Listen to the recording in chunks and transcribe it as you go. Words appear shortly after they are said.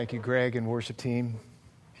Thank you, Greg and worship team.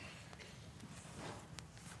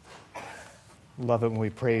 Love it when we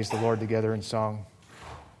praise the Lord together in song.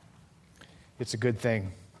 It's a good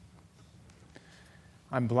thing.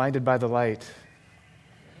 I'm blinded by the light.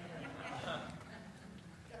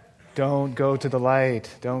 Don't go to the light.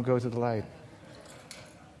 Don't go to the light.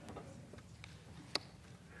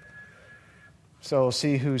 So we'll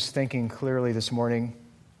see who's thinking clearly this morning.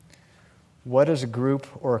 What is a group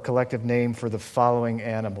or a collective name for the following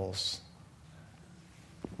animals?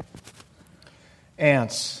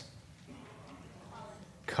 Ants.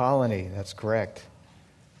 Colony, that's correct.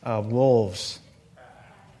 Wolves.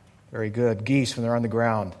 Very good. Geese when they're on the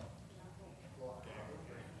ground.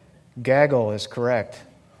 Gaggle is correct.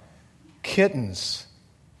 Kittens.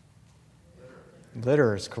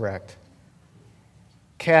 Litter is correct.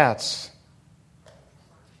 Cats.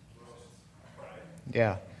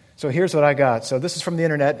 Yeah. So here's what I got. So this is from the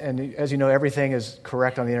internet, and as you know, everything is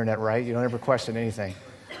correct on the internet, right? You don't ever question anything.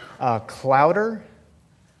 Clouder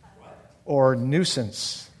or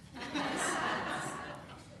nuisance?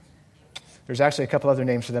 There's actually a couple other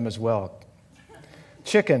names for them as well.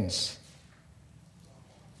 Chickens.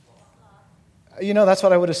 You know, that's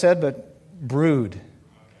what I would have said, but brood.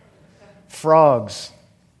 Frogs.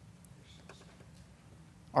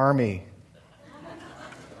 Army.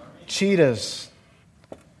 Cheetahs.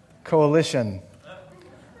 Coalition.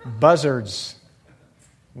 Buzzards.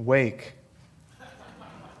 Wake.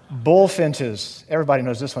 Bullfinches. Everybody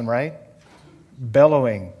knows this one, right?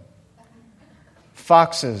 Bellowing.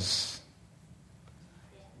 Foxes.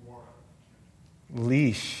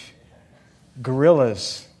 Leash.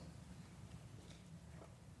 Gorillas.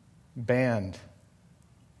 Band.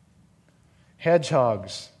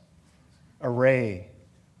 Hedgehogs. Array.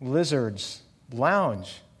 Lizards.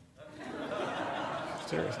 Lounge.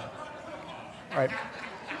 Seriously. All right.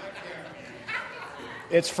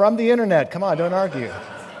 It's from the internet. Come on, don't argue.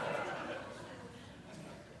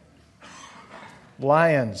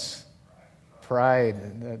 Lions.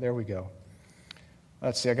 Pride. There we go.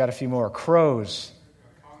 Let's see, I got a few more. Crows.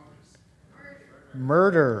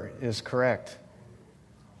 Murder is correct.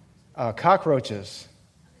 Cockroaches.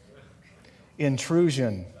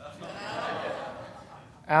 Intrusion.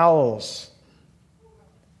 Owls.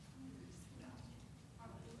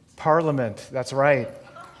 Parliament, that's right.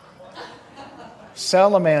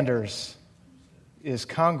 Salamanders is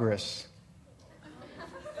Congress.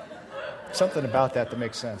 Something about that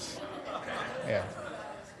makes sense. Yeah.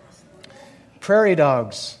 Prairie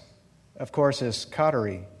dogs, of course, is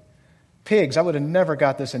coterie. Pigs, I would have never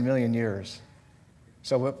got this in a million years.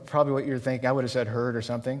 So probably what you're thinking, I would have said herd or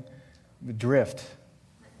something. Drift.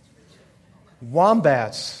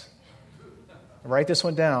 Wombats. Write this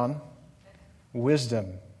one down.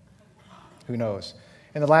 Wisdom. Who knows?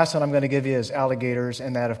 And the last one I'm going to give you is alligators,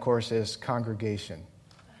 and that, of course, is congregation.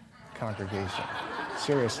 Congregation.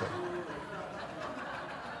 Seriously.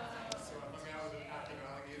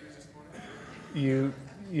 You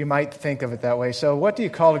might think of it that way. So what do you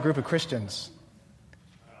call a group of Christians?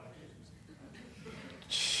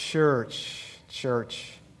 Church.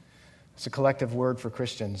 Church. It's a collective word for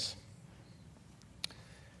Christians.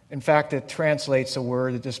 In fact, it translates a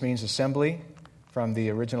word that just means assembly from the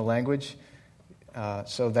original language.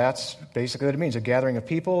 So that's basically what it means, a gathering of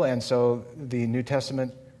people. And so the New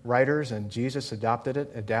Testament writers and Jesus adapted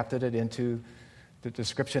it into the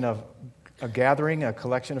description of a gathering, a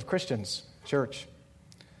collection of Christians, church.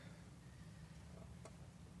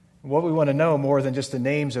 What we want to know more than just the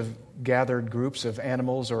names of gathered groups of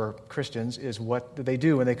animals or Christians is what do they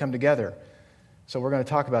do when they come together. So we're going to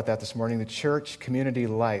talk about that this morning, the church community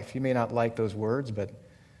life. You may not like those words, but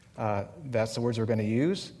that's the words we're going to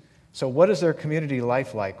use. So what is their community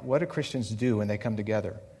life like? What do Christians do when they come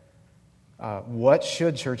together? What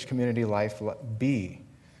should church community life be?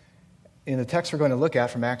 In the text we're going to look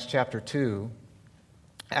at from Acts chapter 2,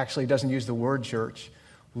 actually doesn't use the word church.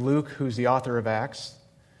 Luke, who's the author of Acts,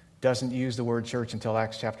 doesn't use the word church until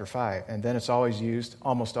Acts chapter 5. And then it's always used,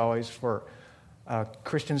 almost always, for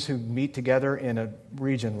Christians who meet together in a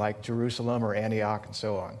region like Jerusalem or Antioch and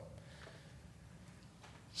so on.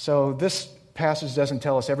 So this passage doesn't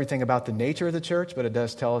tell us everything about the nature of the church, but it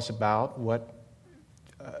does tell us about what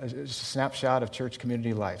a snapshot of church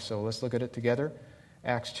community life. So let's look at it together.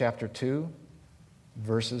 Acts chapter 2,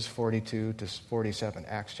 verses 42 to 47.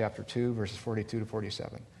 Acts chapter 2, verses 42 to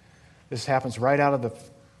 47. This happens right out of the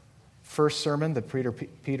first sermon that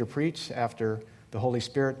Peter preached after the Holy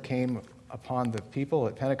Spirit came upon the people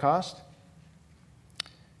at Pentecost.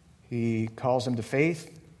 He calls them to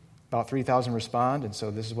faith. About 3,000 respond, and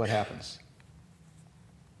so this is what happens.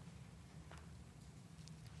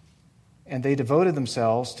 And they devoted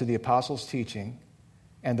themselves to the apostles' teaching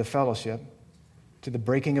and the fellowship, to the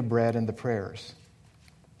breaking of bread and the prayers.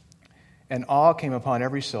 And awe came upon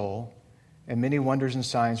every soul, and many wonders and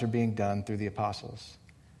signs were being done through the apostles.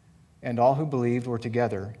 And all who believed were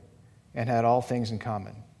together and had all things in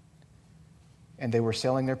common. And they were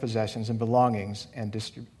selling their possessions and belongings and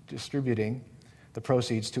distributing the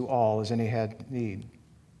proceeds to all as any had need.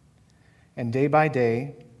 And day by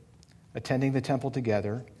day, attending the temple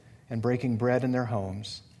together and breaking bread in their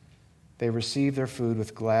homes, they received their food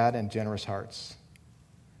with glad and generous hearts,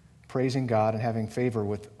 praising God and having favor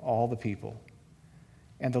with all the people.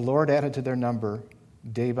 And the Lord added to their number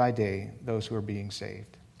day by day those who are being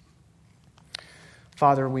saved.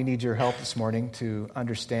 Father, we need your help this morning to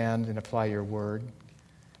understand and apply your word.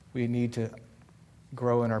 We need to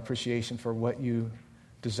grow in our appreciation for what you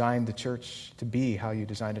designed the church to be, how you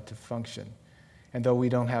designed it to function. And though we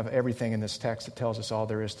don't have everything in this text that tells us all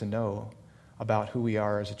there is to know about who we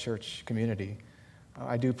are as a church community,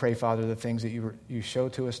 I do pray, Father, the things that you show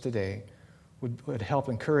to us today would help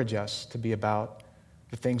encourage us to be about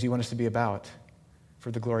the things you want us to be about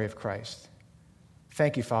for the glory of Christ.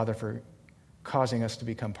 Thank you, Father, for causing us to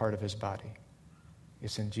become part of his body.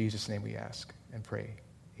 It's in Jesus' name we ask and pray.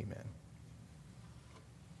 Amen.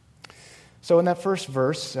 So in that first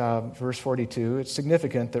verse, verse 42, it's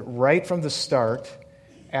significant that right from the start,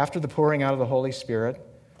 after the pouring out of the Holy Spirit,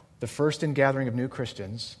 the first ingathering of new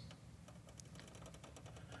Christians,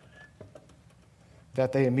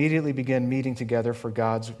 that they immediately begin meeting together for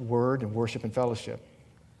God's word and worship and fellowship.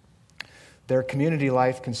 Their community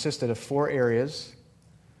life consisted of 4 areas: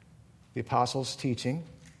 the apostles' teaching,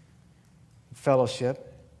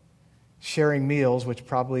 fellowship, sharing meals, which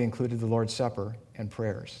probably included the Lord's Supper, and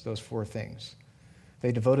prayers, those 4 things.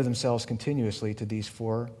 They devoted themselves continuously to these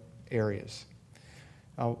 4 areas.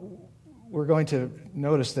 We're going to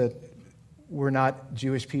notice that we're not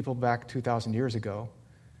Jewish people back 2,000 years ago,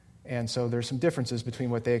 and so there's some differences between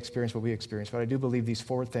what they experienced and what we experienced, but I do believe these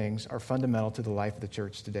 4 things are fundamental to the life of the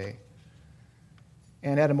church today.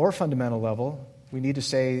 And at a more fundamental level, we need to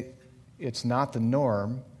say it's not the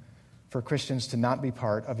norm for Christians to not be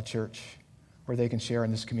part of a church where they can share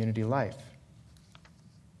in this community life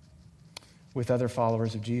with other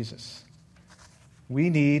followers of Jesus. We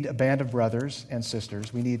need a band of brothers and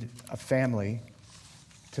sisters. We need a family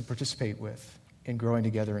to participate with in growing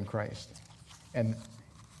together in Christ. And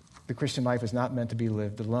the Christian life is not meant to be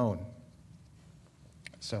lived alone.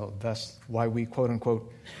 So that's why we, quote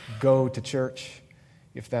unquote, go to church.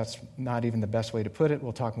 If that's not even the best way to put it,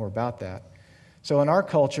 we'll talk more about that. So in our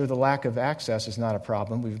culture, the lack of access is not a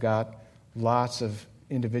problem. We've got lots of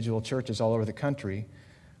individual churches all over the country.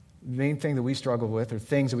 The main thing that we struggle with, or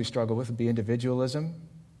things that we struggle with, would be individualism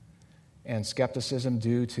and skepticism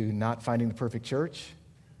due to not finding the perfect church,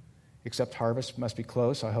 except Harvest must be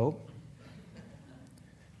close, I hope.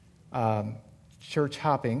 Church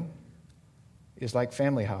hopping is like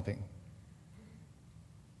family hopping.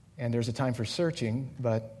 And there's a time for searching,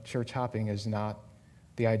 but church hopping is not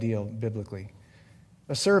the ideal biblically.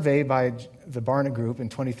 A survey by the Barna Group in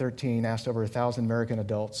 2013 asked over 1,000 American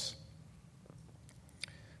adults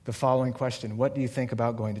the following question: what do you think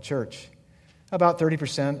about going to church? About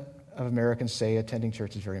 30% of Americans say attending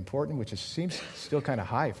church is very important, which seems still kind of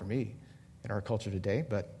high for me in our culture today,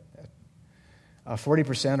 but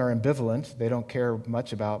 40% are ambivalent. They don't care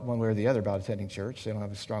much about one way or the other about attending church. They don't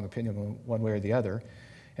have a strong opinion one way or the other.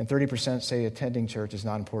 And 30% say attending church is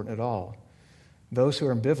not important at all. Those who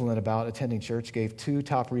are ambivalent about attending church gave 2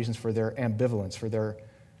 top reasons for their ambivalence, for their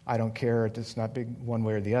I don't care, it's not big one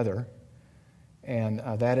way or the other. And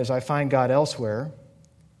that is, I find God elsewhere.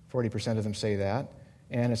 40% of them say that.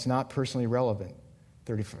 And it's not personally relevant.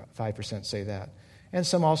 35% say that. And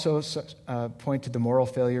some also point to the moral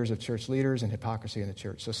failures of church leaders and hypocrisy in the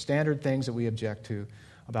church. So standard things that we object to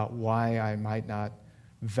about why I might not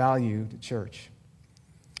value the church.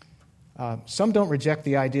 Some don't reject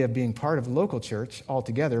the idea of being part of a local church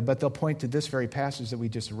altogether, but they'll point to this very passage that we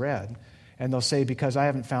just read, and they'll say, because I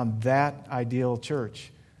haven't found that ideal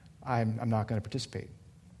church, I'm not going to participate.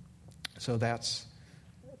 So that's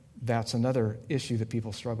another issue that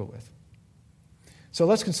people struggle with. So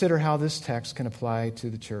let's consider how this text can apply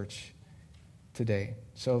to the church today.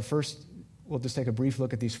 So first, we'll just take a brief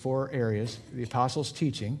look at these 4 areas. The apostles'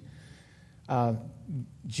 teaching.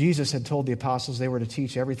 Jesus had told the apostles they were to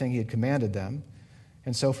teach everything he had commanded them.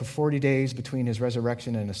 And so for 40 days between his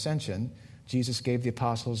resurrection and ascension, Jesus gave the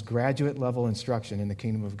apostles graduate-level instruction in the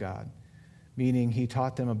kingdom of God, meaning he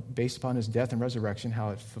taught them, based upon his death and resurrection,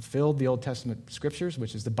 how it fulfilled the Old Testament scriptures,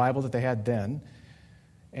 which is the Bible that they had then,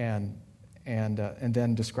 and and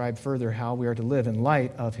then describe further how we are to live in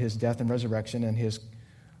light of his death and resurrection and his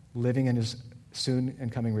living in his soon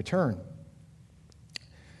and coming return.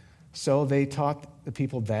 So they taught the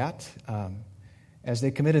people that. As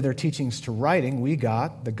they committed their teachings to writing, we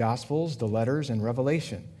got the Gospels, the letters, and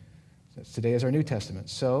Revelation. Today is our New Testament.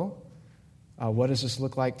 So what does this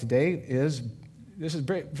look like today? This is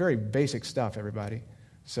very, very basic stuff, everybody.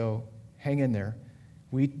 So hang in there.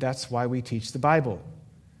 That's why we teach the Bible.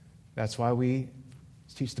 That's why we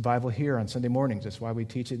teach the Bible here on Sunday mornings. That's why we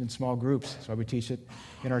teach it in small groups. That's why we teach it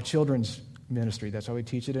in our children's ministry. That's why we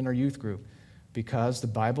teach it in our youth group. Because the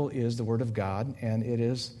Bible is the Word of God, and it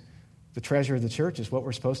is the treasure of the church, is what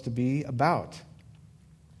we're supposed to be about.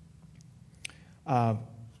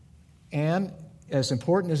 And as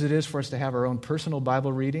important as it is for us to have our own personal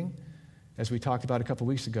Bible reading, as we talked about a couple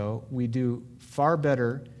weeks ago, we do far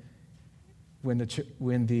better when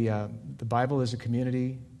the Bible is a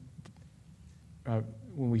community,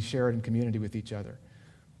 when we share it in community with each other.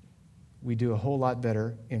 We do a whole lot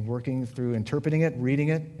better in working through interpreting it, reading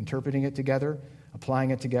it, interpreting it together,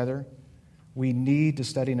 applying it together. We need to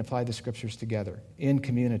study and apply the Scriptures together in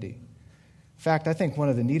community. In fact, I think one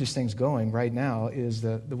of the neatest things going right now is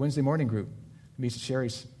the Wednesday morning group. It meets at Sherry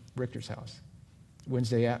Richter's house.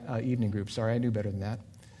 Wednesday evening group. Sorry, I knew better than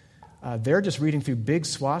that. They're just reading through big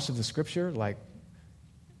swaths of the Scripture, like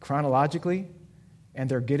chronologically, and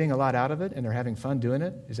they're getting a lot out of it, and they're having fun doing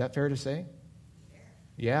it. Is that fair to say?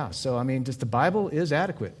 Yeah. So, I mean, just the Bible is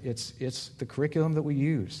adequate. It's the curriculum that we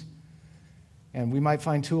use. And we might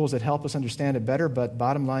find tools that help us understand it better, but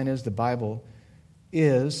bottom line is the Bible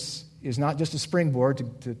is not just a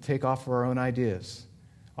springboard to take off for our own ideas.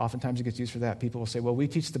 Oftentimes it gets used for that. People will say, well, we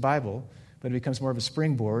teach the Bible, but it becomes more of a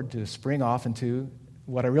springboard to spring off into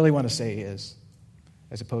what I really want to say is,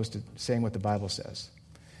 as opposed to saying what the Bible says.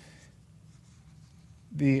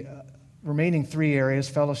 The remaining three areas,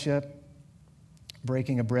 fellowship,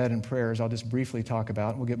 breaking of bread, and prayers, I'll just briefly talk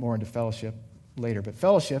about. We'll get more into fellowship later. But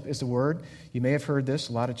fellowship is the word. You may have heard this.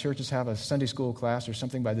 A lot of churches have a Sunday school class or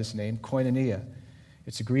something by this name, koinonia.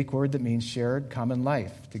 It's a Greek word that means shared common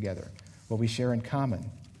life together, what we share in common.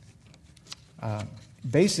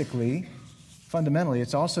 Basically, fundamentally,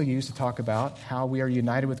 it's also used to talk about how we are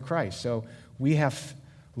united with Christ. So we have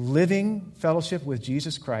living fellowship with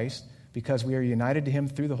Jesus Christ because we are united to him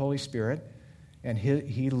through the Holy Spirit, and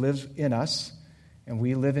he lives in us, and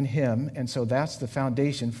we live in him. And so that's the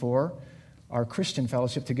foundation for our Christian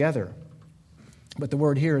fellowship together. But the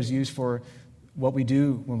word here is used for what we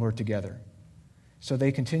do when we're together. So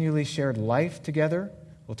they continually shared life together.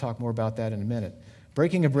 We'll talk more about that in a minute.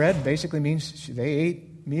 Breaking of bread basically means they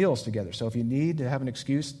ate meals together. So if you need to have an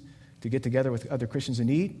excuse to get together with other Christians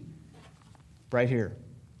and eat, right here.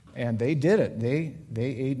 And they did it. They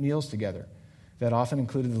ate meals together. That often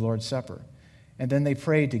included the Lord's Supper. And then they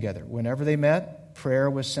prayed together. Whenever they met, prayer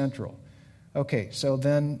was central. Okay, so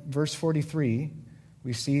then verse 43,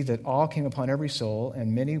 we see that all came upon every soul,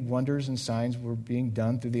 and many wonders and signs were being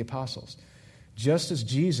done through the apostles. Just as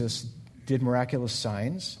Jesus did miraculous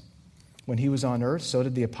signs when he was on earth, so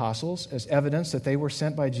did the apostles, as evidence that they were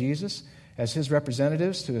sent by Jesus as his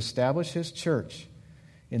representatives to establish his church.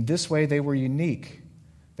 In this way, they were unique.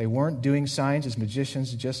 They weren't doing signs as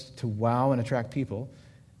magicians just to wow and attract people,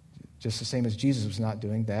 just the same as Jesus was not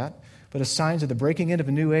doing that, but as signs of the breaking in of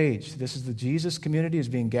a new age. This is the Jesus community is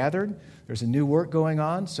being gathered. There's a new work going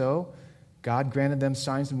on, so God granted them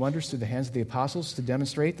signs and wonders through the hands of the apostles to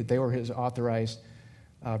demonstrate that they were his authorized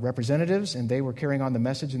representatives, and they were carrying on the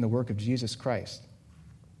message and the work of Jesus Christ.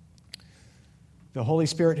 The Holy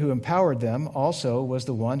Spirit who empowered them also was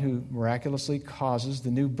the one who miraculously causes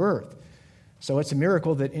the new birth. So it's a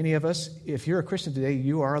miracle that any of us, if you're a Christian today,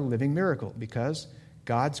 you are a living miracle because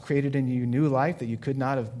God's created in you new life that you could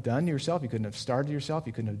not have done yourself. You couldn't have started yourself.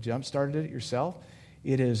 You couldn't have jump-started it yourself.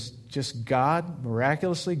 It is just God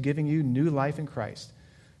miraculously giving you new life in Christ.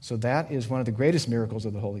 So that is one of the greatest miracles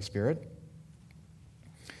of the Holy Spirit.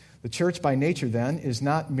 The church by nature, then, is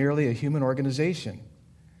not merely a human organization.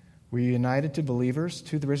 We're united to believers,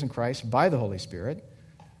 to the risen Christ, by the Holy Spirit.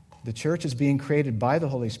 The church is being created by the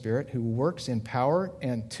Holy Spirit who works in power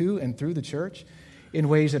and to and through the church in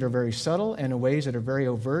ways that are very subtle and in ways that are very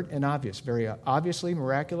overt and obvious, very obviously,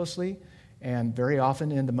 miraculously, and very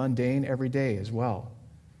often in the mundane every day as well.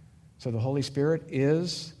 So the Holy Spirit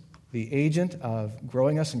is the agent of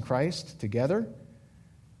growing us in Christ together.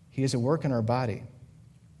 He is at work in our body.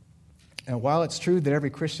 And while it's true that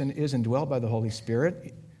every Christian is indwelt by the Holy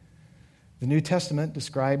Spirit, the New Testament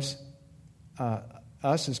describes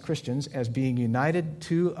us as Christians as being united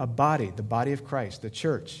to a body, the body of Christ, the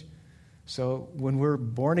church. So when we're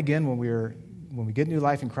born again, when we get new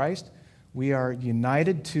life in Christ, We are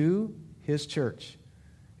united to his church.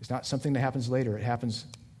 It's not something that happens later. It happens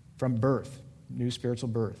from birth, new spiritual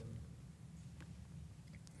birth.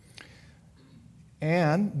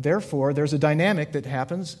 And therefore, there's a dynamic that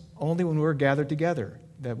happens only when we're gathered together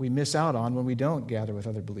that we miss out on when we don't gather with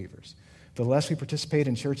other believers. The less we participate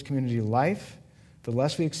in church community life, the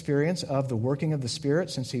less we experience of the working of the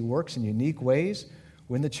Spirit, since he works in unique ways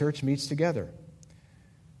when the church meets together.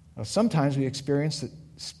 Now, sometimes we experience the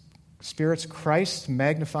Spirit's Christ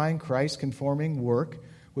magnifying, Christ conforming work,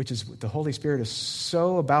 which is the Holy Spirit is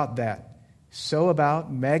so about that, so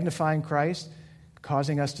about magnifying Christ,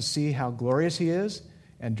 causing us to see how glorious he is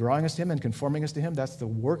and drawing us to him and conforming us to him. That's the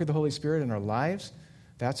work of the Holy Spirit in our lives.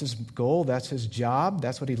 That's his goal. That's his job.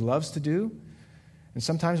 That's what he loves to do. And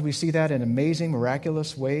sometimes we see that in amazing,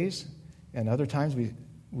 miraculous ways, and other times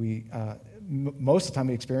most of the time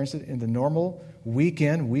we experience it in the normal week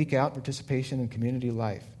in, week out participation in community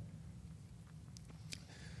life.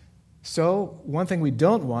 So one thing we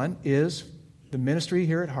don't want is the ministry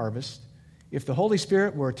here at Harvest. If the Holy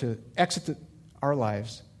Spirit were to exit our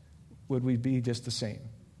lives, would we be just the same?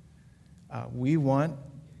 We want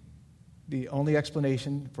the only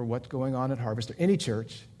explanation for what's going on at Harvest, or any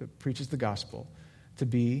church that preaches the gospel, to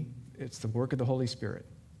be it's the work of the Holy Spirit.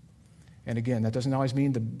 And again, that doesn't always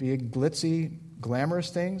mean the big, glitzy,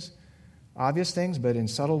 glamorous things, obvious things, but in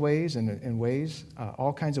subtle ways and in ways,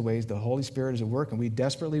 all kinds of ways, the Holy Spirit is at work, and we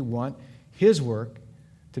desperately want his work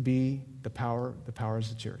to be the powers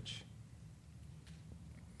of the church.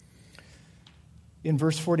 In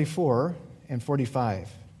verse 44 and 45,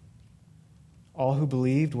 all who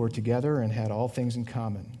believed were together and had all things in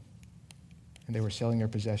common. And they were selling their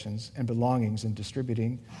possessions and belongings and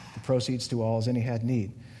distributing the proceeds to all as any had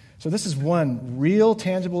need. So this is one real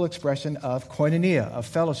tangible expression of koinonia, of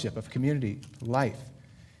fellowship, of community life,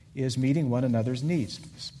 is meeting one another's needs.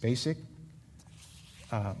 It's basic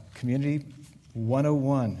community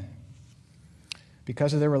 101.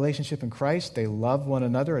 Because of their relationship in Christ, they love one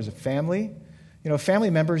another as a family. You know, family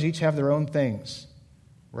members each have their own things,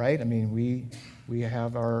 right? I mean, we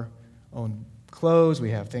have our own clothes,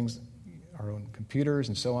 we have things, our own computers,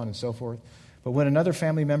 and so on and so forth. But when another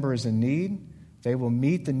family member is in need, they will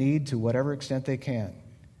meet the need to whatever extent they can.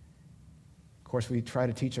 Of course, we try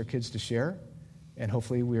to teach our kids to share, and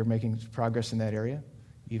hopefully we are making progress in that area,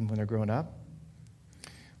 even when they're growing up.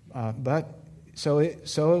 So it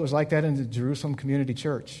was like that in the Jerusalem Community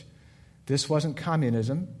Church. This wasn't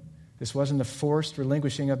communism. This wasn't a forced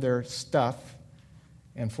relinquishing of their stuff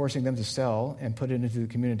and forcing them to sell and put it into the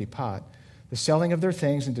community pot. The selling of their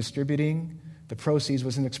things and distributing the proceeds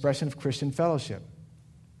was an expression of Christian fellowship,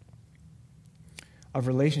 of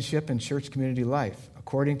relationship and church community life,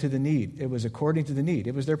 according to the need. It was according to the need.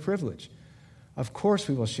 It was their privilege. Of course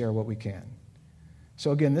we will share what we can.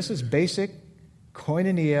 So again, this is basic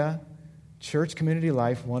koinonia, church community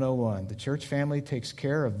life 101. The church family takes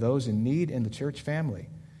care of those in need in the church family.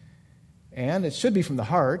 And it should be from the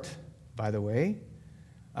heart, by the way.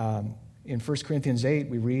 In 1 Corinthians 8,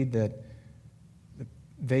 we read that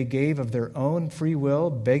they gave of their own free will,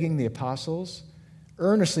 begging the apostles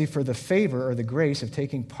earnestly for the favor or the grace of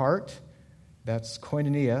taking part, that's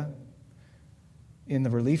koinonia, in the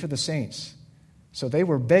relief of the saints. So they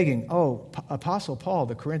were begging, Apostle Paul,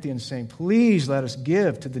 the Corinthians, saying, please let us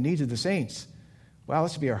give to the needs of the saints. Wow,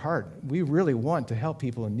 that should be our heart. We really want to help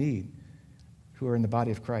people in need who are in the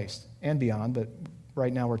body of Christ and beyond, but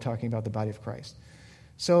right now we're talking about the body of Christ.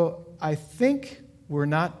 So I think we're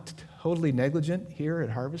not totally negligent here at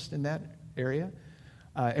Harvest in that area.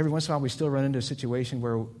 Every once in a while we still run into a situation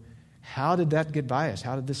where, how did that get by us?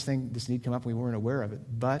 How did this need come up and we weren't aware of it?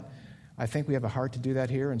 But I think we have a heart to do that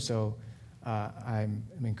here, and so I'm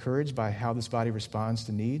encouraged by how this body responds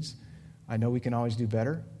to needs. I know we can always do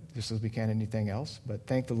better, just as we can anything else, but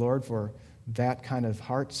thank the Lord for that kind of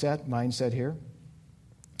mindset here.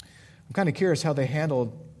 I'm kind of curious how they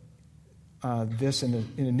handled this in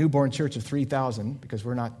a newborn church of 3,000, because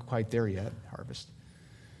we're not quite there yet, Harvest.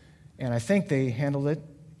 And I think they handled it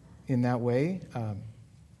in that way,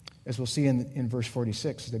 as we'll see in verse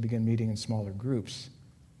 46, as they begin meeting in smaller groups.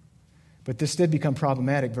 But this did become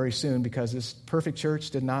problematic very soon, because this perfect church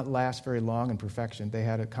did not last very long in perfection. They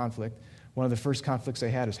had a conflict. One of the first conflicts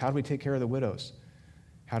they had is, how do we take care of the widows?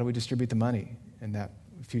 How do we distribute the money? And that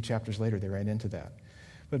a few chapters later, they ran into that.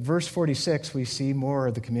 But verse 46, we see more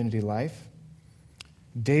of the community life.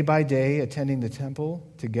 Day by day, attending the temple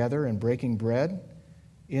together and breaking bread.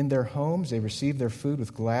 In their homes, they received their food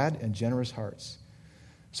with glad and generous hearts.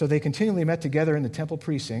 So they continually met together in the temple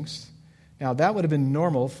precincts. Now, that would have been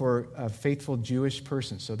normal for a faithful Jewish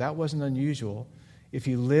person, so that wasn't unusual. If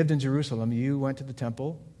you lived in Jerusalem, you went to the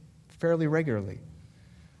temple fairly regularly.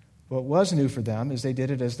 What was new for them is they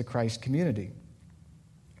did it as the Christ community.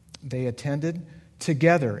 They attended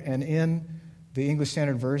together, and in the English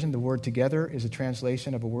Standard Version, the word together is a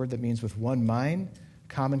translation of a word that means with one mind,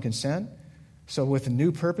 common consent. So with a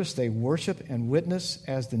new purpose, they worship and witness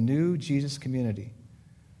as the new Jesus community.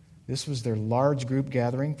 This was their large group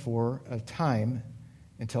gathering for a time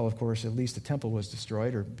until, of course, at least the temple was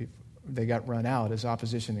destroyed or they got run out as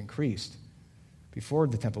opposition increased before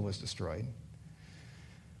the temple was destroyed.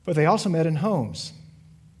 But they also met in homes.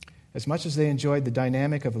 As much as they enjoyed the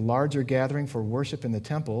dynamic of a larger gathering for worship in the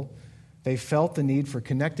temple, they felt the need for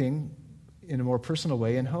connecting in a more personal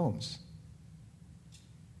way in homes.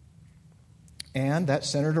 And that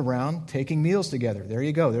centered around taking meals together. There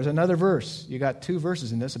you go. There's another verse. You got 2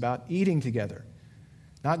 verses in this about eating together.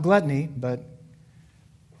 Not gluttony, but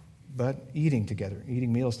eating together,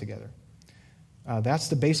 eating meals together. That's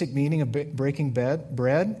the basic meaning of breaking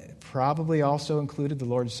bread. Probably also included the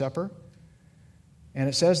Lord's Supper. And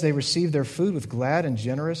it says they received their food with glad and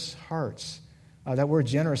generous hearts. That word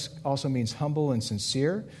generous also means humble and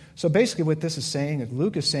sincere. So basically what this is saying,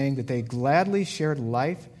 Luke is saying that they gladly shared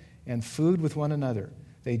life and food with one another.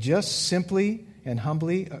 They just simply and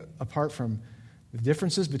humbly, apart from the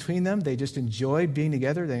differences between them, they just enjoyed being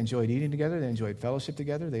together. They enjoyed eating together. They enjoyed fellowship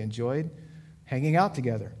together. They enjoyed hanging out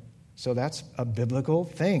together. So that's a biblical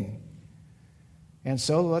thing. And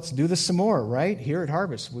so let's do this some more, right? Here at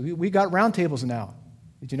Harvest. We got round tables now.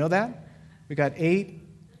 Did you know that? We got 8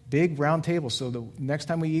 big round tables. So the next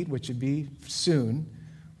time we eat, which would be soon,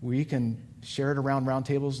 we can share it around round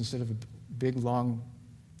tables instead of big, long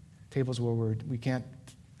tables where we can't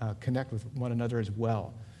connect with one another as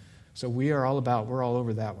well. So we're all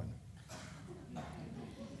over that one.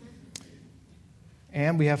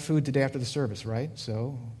 And we have food today after the service, right?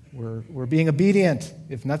 So we're being obedient.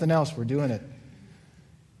 If nothing else, we're doing it.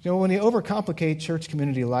 You know, when we overcomplicate church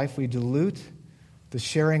community life, we dilute the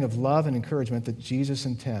sharing of love and encouragement that Jesus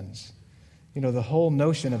intends. You know, the whole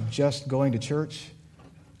notion of just going to church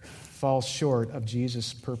falls short of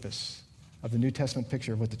Jesus' purpose, of the New Testament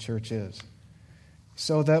picture of what the church is.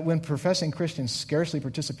 So that when professing Christians scarcely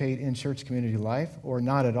participate in church community life, or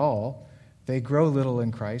not at all, they grow little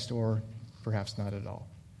in Christ, or perhaps not at all.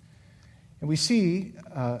 And we see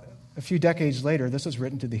a few decades later, this was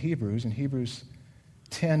written to the Hebrews, in Hebrews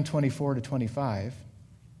 10:24-25.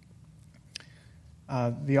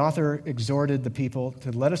 The author exhorted the people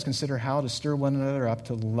to let us consider how to stir one another up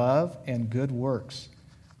to love and good works,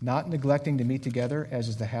 not neglecting to meet together, as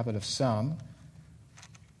is the habit of some,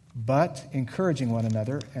 but encouraging one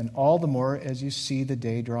another, and all the more as you see the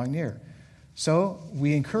day drawing near. So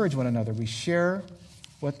we encourage one another. We share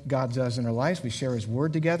what God does in our lives. We share His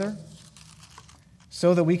Word together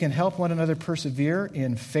so that we can help one another persevere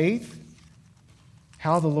in faith,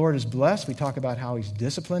 how the Lord is blessed. We talk about how He's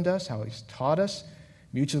disciplined us, how He's taught us.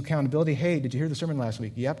 Mutual accountability. Hey, did you hear the sermon last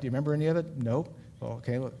week? Yep. Do you remember any of it? Nope. Well,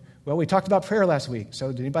 okay. Well, we talked about prayer last week.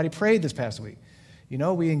 So did anybody pray this past week? You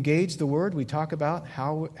know, we engage the Word. We talk about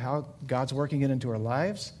how God's working it into our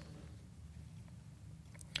lives.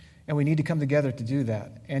 And we need to come together to do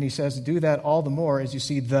that. And he says to do that all the more as you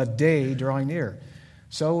see the day drawing near.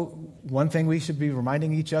 So one thing we should be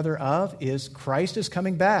reminding each other of is Christ is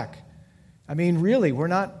coming back. I mean, really,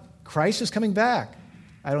 Christ is coming back.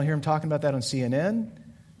 I don't hear him talking about that on CNN,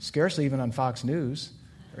 scarcely even on Fox News,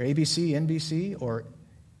 or ABC, NBC, or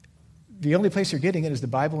the only place you're getting it is the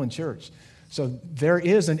Bible and church. So there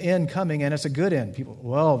is an end coming, and it's a good end. People,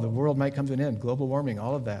 well, the world might come to an end, global warming,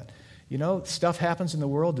 all of that. You know, stuff happens in the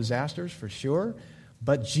world, disasters for sure,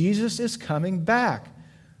 but Jesus is coming back.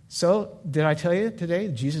 So did I tell you today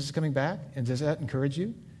Jesus is coming back? And does that encourage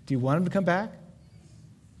you? Do you want him to come back?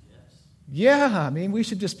 Yes. Yeah, I mean, we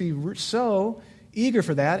should just be so eager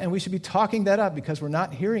for that, and we should be talking that up because we're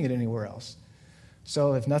not hearing it anywhere else.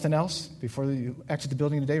 So if nothing else, before you exit the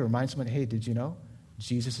building today, remind someone, hey, did you know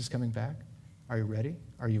Jesus is coming back? Are you ready?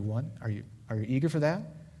 Are you one? Are you eager for that?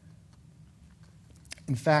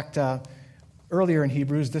 In fact, earlier in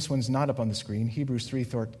Hebrews, this one's not up on the screen, Hebrews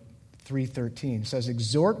 3:13 says,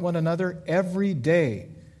 exhort one another every day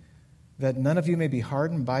that none of you may be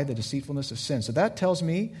hardened by the deceitfulness of sin. So that tells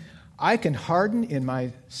me I can harden in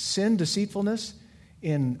my sin deceitfulness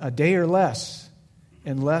in a day or less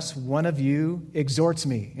unless one of you exhorts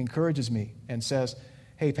me, encourages me, and says,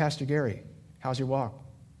 hey, Pastor Gary, how's your walk?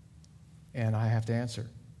 And I have to answer.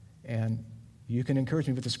 And you can encourage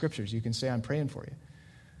me with the scriptures. You can say, I'm praying for you.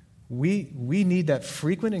 We need that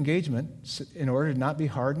frequent engagement in order to not be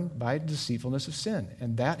hardened by the deceitfulness of sin.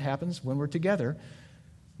 And that happens when we're together,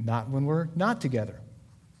 not when we're not together.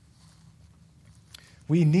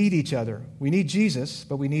 We need each other. We need Jesus,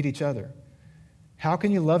 but we need each other. How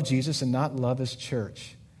can you love Jesus and not love his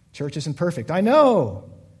church? Church isn't perfect. I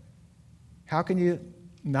know. How can you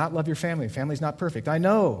not love your family? Family's not perfect. I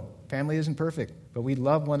know. Family isn't perfect, but we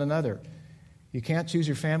love one another. You can't choose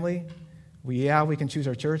your family. We can choose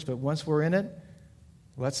our church, but once we're in it,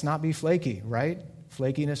 let's not be flaky, right?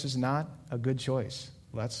 Flakiness is not a good choice.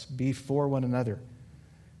 Let's be for one another.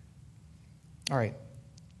 All right.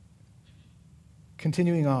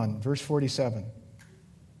 Continuing on, verse 47.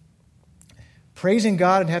 Praising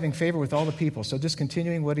God and having favor with all the people. So just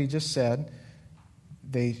continuing what he just said,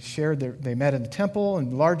 they met in the temple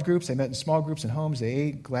in large groups, they met in small groups in homes, they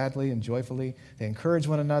ate gladly and joyfully, they encouraged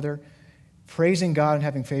one another, praising God and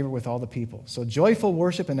having favor with all the people. So joyful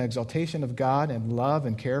worship and exaltation of God and love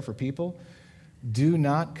and care for people do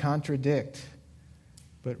not contradict,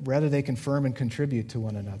 but rather they confirm and contribute to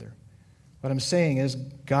one another. What I'm saying is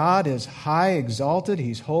God is high exalted,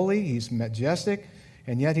 he's holy, he's majestic,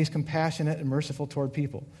 and yet he's compassionate and merciful toward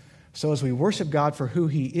people. So as we worship God for who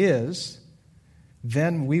he is,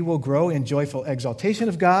 then we will grow in joyful exaltation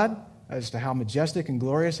of God as to how majestic and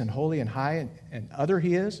glorious and holy and high and other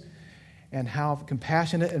he is, and how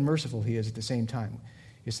compassionate and merciful he is at the same time.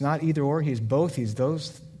 It's not either or, he's both. He's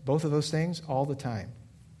both of those things all the time.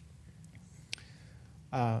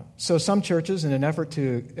 So some churches, in an effort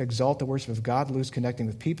to exalt the worship of God, lose connecting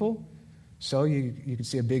with people. So you can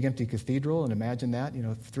see a big empty cathedral and imagine that,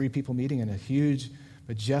 3 people meeting in a huge,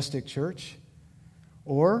 majestic church.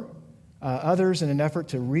 Or others, in an effort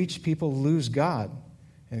to reach people, lose God.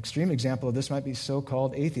 An extreme example of this might be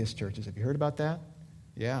so-called atheist churches. Have you heard about that?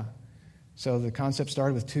 Yeah. So the concept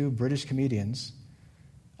started with 2 British comedians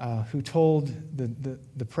who told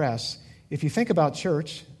the press, if you think about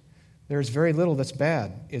church, there's very little that's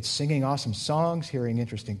bad. It's singing awesome songs, hearing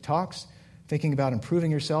interesting talks, thinking about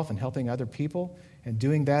improving yourself and helping other people, and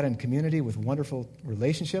doing that in community with wonderful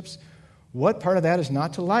relationships. What part of that is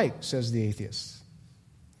not to like, says the atheist.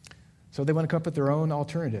 So they want to come up with their own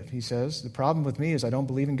alternative. He says, the problem with me is I don't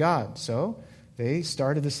believe in God. So they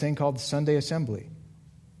started this thing called the Sunday Assembly.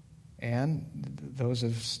 And those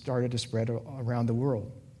have started to spread around the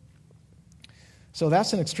world. So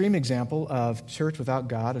that's an extreme example of church without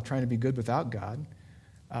God, of trying to be good without God.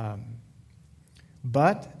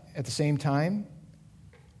 But at the same time,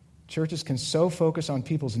 churches can so focus on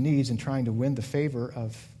people's needs and trying to win the favor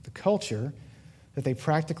of the culture that they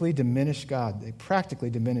practically diminish God.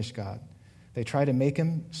 They try to make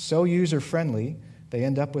him so user-friendly, they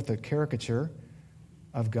end up with a caricature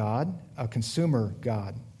of God, a consumer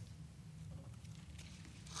God.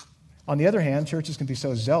 On the other hand, churches can be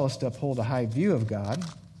so zealous to uphold a high view of God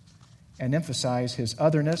and emphasize his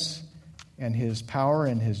otherness and his power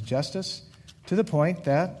and his justice to the point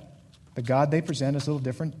that the God they present is a little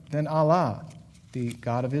different than Allah, the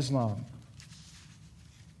God of Islam.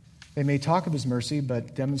 They may talk of his mercy,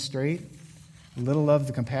 but demonstrate little of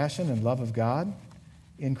the compassion and love of God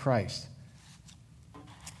in Christ.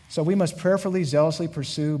 So we must prayerfully, zealously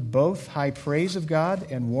pursue both high praise of God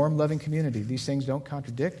and warm, loving community. These things don't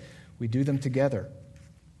contradict. We do them together,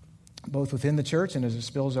 both within the church and as it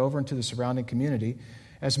spills over into the surrounding community,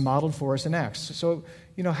 as modeled for us in Acts. So,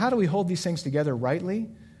 how do we hold these things together rightly?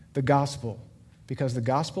 The gospel. Because the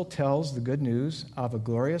gospel tells the good news of a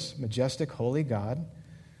glorious, majestic, holy God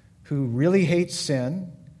who really hates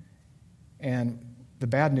sin. And the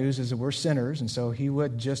bad news is that we're sinners, and so he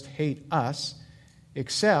would just hate us,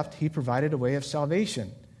 except he provided a way of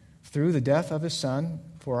salvation through the death of his Son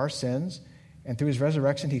for our sins. And through his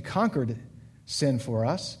resurrection, he conquered sin for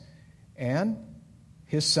us. And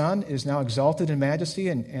his Son is now exalted in majesty,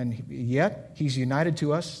 and yet he's united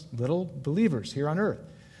to us, little believers here on earth.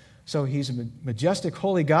 So he's a majestic,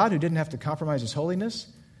 holy God who didn't have to compromise his holiness,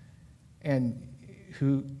 and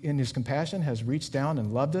who, in his compassion, has reached down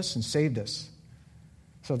and loved us and saved us.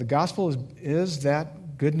 So the gospel is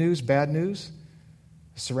that good news, bad news.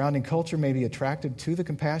 The surrounding culture may be attracted to the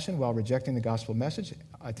compassion while rejecting the gospel message.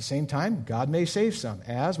 At the same time, God may save some,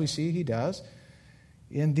 as we see he does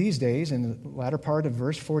in these days. In the latter part of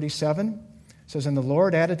verse 47, it says, and the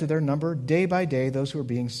Lord added to their number day by day those who are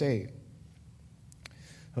being saved.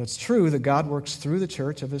 So it's true that God works through the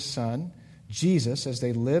church of his Son, Jesus, as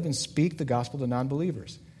they live and speak the gospel to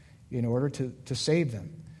non-believers in order to save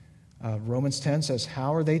them. Romans 10 says,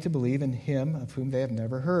 how are they to believe in him of whom they have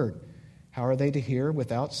never heard? How are they to hear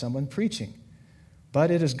without someone preaching?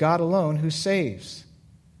 But it is God alone who saves.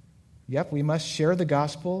 Yep, we must share the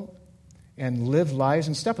gospel and live lives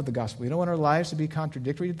in step with the gospel. We don't want our lives to be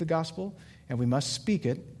contradictory to the gospel, and we must speak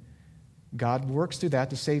it. God works through that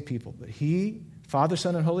to save people. But he, Father,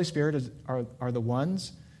 Son, and Holy Spirit are the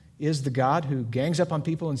ones is the God who gangs up on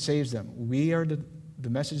people and saves them. We are the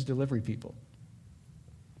message delivery people.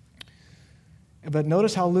 But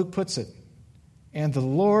notice how Luke puts it. And the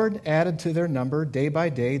Lord added to their number day by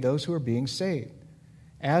day those who were being saved.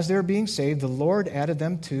 As they were being saved, the Lord added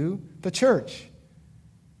them to the church.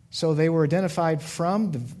 So they were identified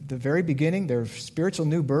from the very beginning, their spiritual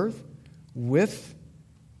new birth, with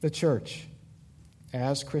the church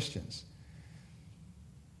as Christians.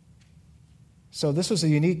 So this was a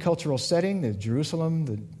unique cultural setting, the Jerusalem,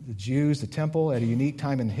 the Jews, the temple, at a unique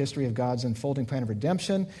time in the history of God's unfolding plan of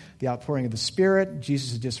redemption, the outpouring of the Spirit.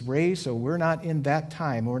 Jesus is just raised, so we're not in that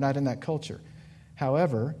time, we're not in that culture.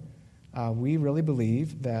 However, we really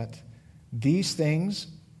believe that these things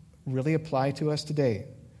really apply to us today.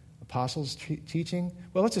 Apostles' teaching.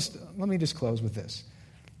 Well, let me just close with this.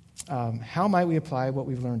 How might we apply what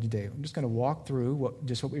we've learned today? I'm just going to walk through what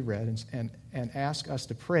we read and ask us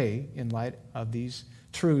to pray in light of these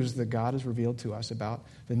truths that God has revealed to us about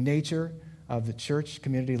the nature of the church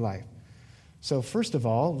community life. So first of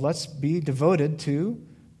all, let's be devoted to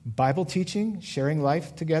Bible teaching, sharing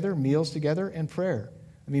life together, meals together, and prayer.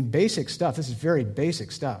 I mean, basic stuff. This is very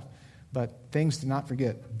basic stuff, but things to not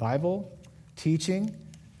forget. Bible, teaching,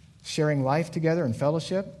 sharing life together in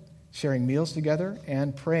fellowship, sharing meals together,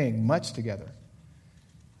 and praying much together.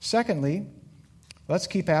 Secondly, let's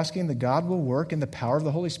keep asking that God will work in the power of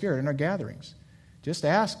the Holy Spirit in our gatherings. Just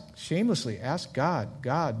ask, shamelessly, ask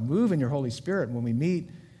God, move in your Holy Spirit. When we meet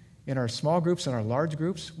in our small groups and our large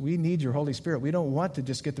groups, we need your Holy Spirit. We don't want to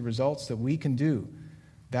just get the results that we can do.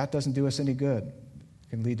 That doesn't do us any good. It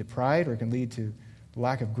can lead to pride or it can lead to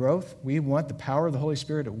lack of growth. We want the power of the Holy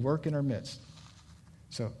Spirit at work in our midst.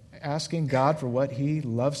 So asking God for what He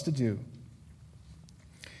loves to do.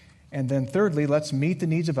 And then thirdly, let's meet the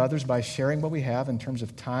needs of others by sharing what we have in terms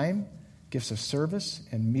of time, gifts of service,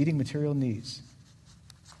 and meeting material needs.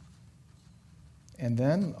 And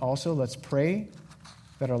then also let's pray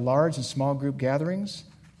that our large and small group gatherings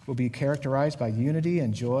will be characterized by unity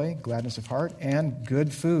and joy, gladness of heart, and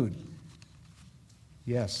good food.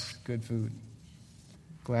 Yes, good food.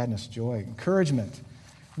 Gladness, joy, encouragement,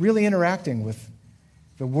 really interacting with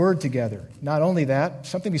the Word together. Not only that,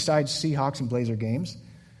 something besides Seahawks and Blazer games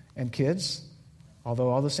and kids, although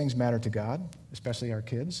all those things matter to God, especially our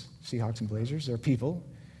kids, Seahawks and Blazers, they're people.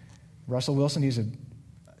 Russell Wilson,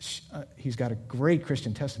 he's got a great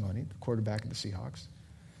Christian testimony, the quarterback of the Seahawks.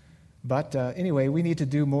 But anyway, we need to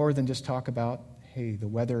do more than just talk about, the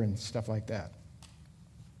weather and stuff like that.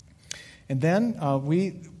 And then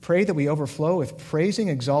we pray that we overflow with praising,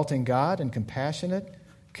 exalting God, and compassionate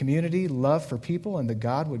community, love for people, and that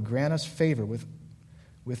God would grant us favor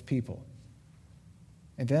with people.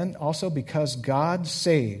 And then also because God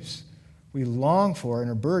saves, we long for and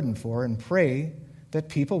are burdened for and pray that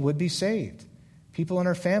people would be saved. People in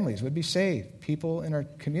our families would be saved. People in our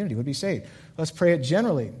community would be saved. Let's pray it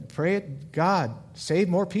generally. Pray it, God, save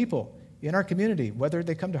more people in our community, whether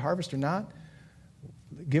they come to Harvest or not.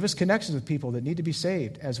 Give us connections with people that need to be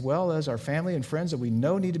saved, as well as our family and friends that we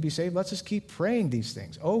know need to be saved. Let's just keep praying these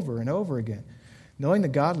things over and over again, knowing that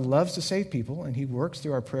God loves to save people and He works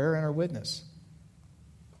through our prayer and our witness.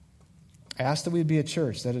 Ask that we be a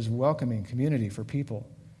church that is welcoming community for people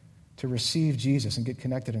to receive Jesus and get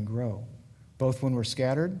connected and grow, both when we're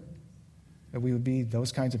scattered, that we would be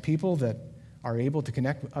those kinds of people that are able to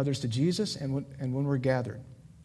connect others to Jesus, and when we're gathered.